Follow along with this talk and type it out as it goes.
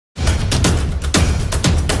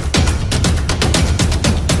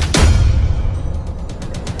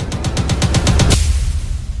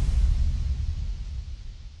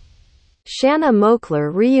Shanna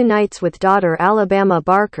Moakler reunites with daughter Alabama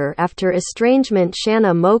Barker after estrangement.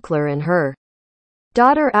 Shanna Moakler and her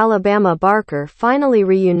daughter Alabama Barker finally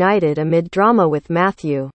reunited amid drama with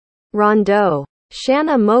Matthew Rondeau.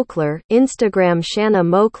 Shanna Moakler, Instagram. Shanna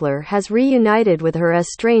Moakler has reunited with her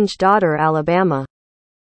estranged daughter Alabama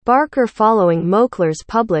Barker following Moakler's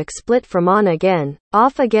public split from on-again,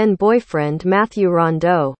 off-again boyfriend Matthew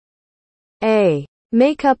Rondeau. A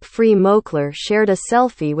makeup-free Moakler shared a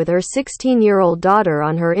selfie with her 16-year-old daughter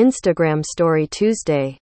on her Instagram story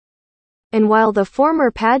Tuesday. And while the former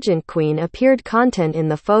pageant queen appeared content in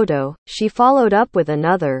the photo, she followed up with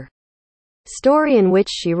another story in which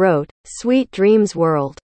she wrote, "Sweet dreams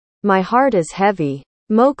world. My heart is heavy."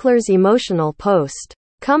 Moakler's emotional post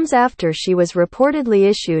comes after she was reportedly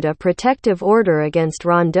issued a protective order against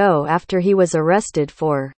Rondeau after he was arrested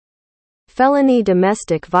for felony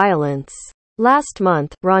domestic violence. Last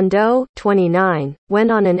month, Rondeau, 29,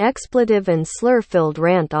 went on an expletive and slur-filled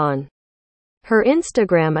rant on her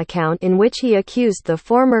Instagram account in which he accused the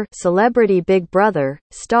former Celebrity Big Brother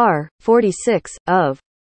star, 46, of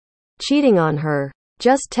cheating on her.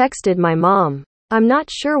 "Just texted my mom. I'm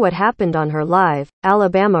not sure what happened on her live,"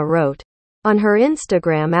 Alabama wrote on her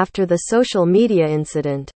Instagram after the social media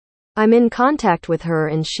incident. "I'm in contact with her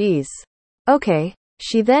and she's okay."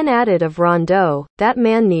 She then added of Rondeau, "That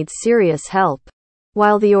man needs serious help."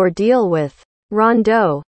 While the ordeal with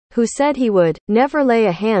Rondeau, who said he would never lay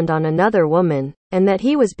a hand on another woman, and that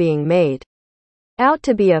he was being made out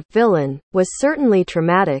to be a villain, was certainly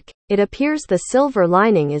traumatic, it appears the silver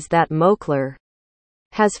lining is that Moakler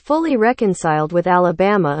has fully reconciled with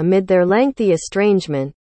Alabama amid their lengthy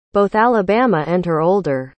estrangement. Both Alabama and her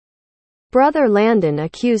older brother Landon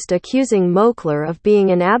accusing Moakler of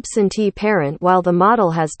being an absentee parent, while the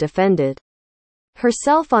model has defended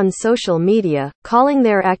herself on social media, calling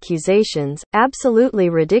their accusations absolutely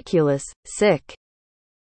ridiculous, sick.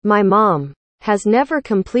 "My mom has never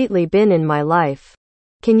completely been in my life.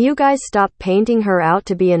 Can you guys stop painting her out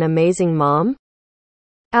to be an amazing mom?"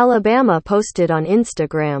 Alabama posted on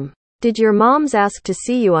Instagram. "Did your moms ask to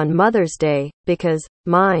see you on Mother's Day? Because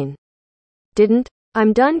mine didn't.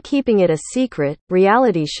 I'm done keeping it a secret."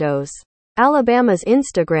 Reality shows. Alabama's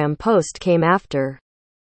Instagram post came after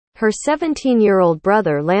her 17-year-old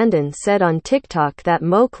brother Landon said on TikTok that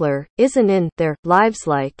Moakler isn't in their lives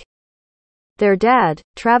like their dad,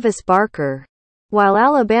 Travis Barker. While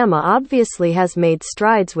Alabama obviously has made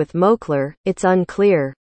strides with Moakler, it's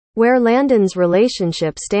unclear where Landon's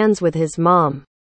relationship stands with his mom.